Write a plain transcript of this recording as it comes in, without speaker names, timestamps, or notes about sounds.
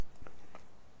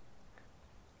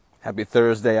Happy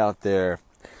Thursday out there.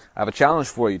 I have a challenge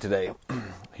for you today.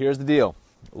 Here's the deal.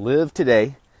 Live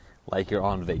today like you're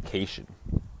on vacation.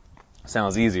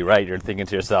 Sounds easy, right? You're thinking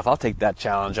to yourself, I'll take that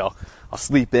challenge. I'll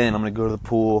sleep in. I'm going to go to the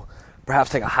pool,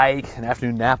 perhaps take a hike, an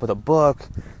afternoon nap with a book,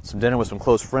 some dinner with some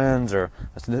close friends or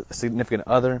a significant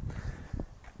other.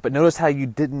 But notice how you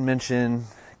didn't mention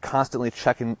constantly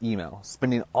checking email,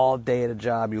 spending all day at a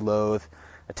job you loathe,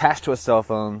 attached to a cell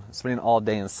phone, spending all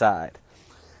day inside.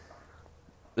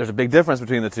 There's a big difference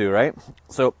between the two, right?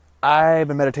 So I've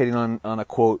been meditating on a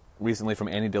quote recently from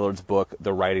Annie Dillard's book,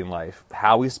 The Writing Life.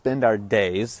 How we spend our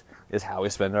days is how we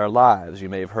spend our lives. You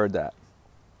may have heard that.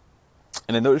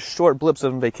 And in those short blips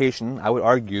of vacation, I would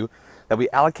argue that we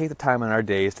allocate the time in our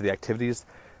days to the activities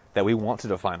that we want to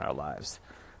define our lives.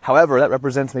 However, that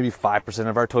represents maybe 5%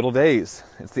 of our total days.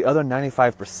 It's the other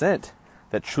 95%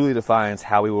 that truly defines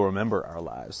how we will remember our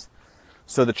lives.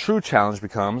 So the true challenge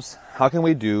becomes, how can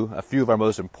we do a few of our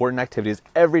most important activities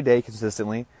every day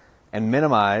consistently and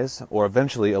minimize or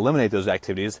eventually eliminate those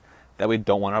activities that we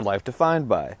don't want our life defined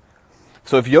by?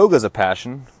 So if yoga is a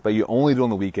passion, but you only do it on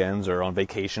the weekends or on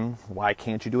vacation, why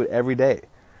can't you do it every day?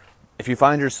 If you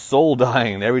find your soul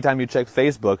dying every time you check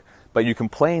Facebook, but you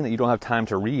complain that you don't have time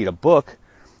to read a book,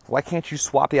 why can't you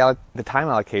swap the time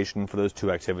allocation for those two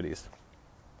activities?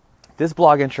 This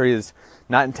blog entry is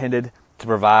not intended to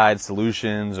provide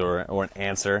solutions or an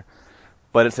answer,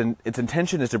 but its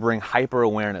intention is to bring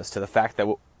hyper-awareness to the fact that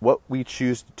what we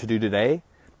choose to do today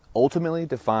ultimately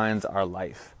defines our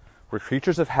life. We're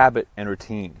creatures of habit and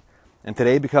routine, and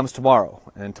today becomes tomorrow,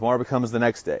 and tomorrow becomes the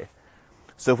next day.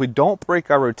 So if we don't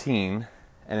break our routine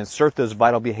and insert those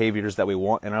vital behaviors that we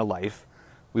want in our life,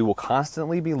 we will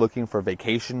constantly be looking for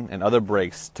vacation and other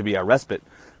breaks to be our respite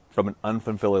from an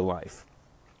unfulfilling life.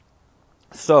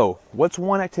 So, what's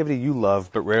one activity you love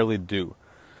but rarely do?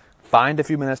 Find a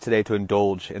few minutes today to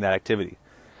indulge in that activity.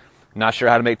 Not sure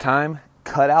how to make time?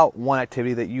 Cut out one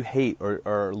activity that you hate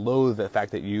or loathe the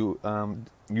fact that you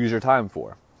use your time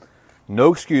for.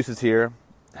 No excuses here.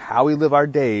 How we live our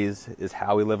days is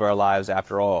how we live our lives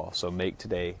after all, so make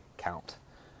today count.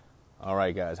 All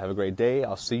right, guys, have a great day.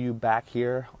 I'll see you back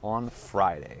here on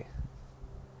Friday.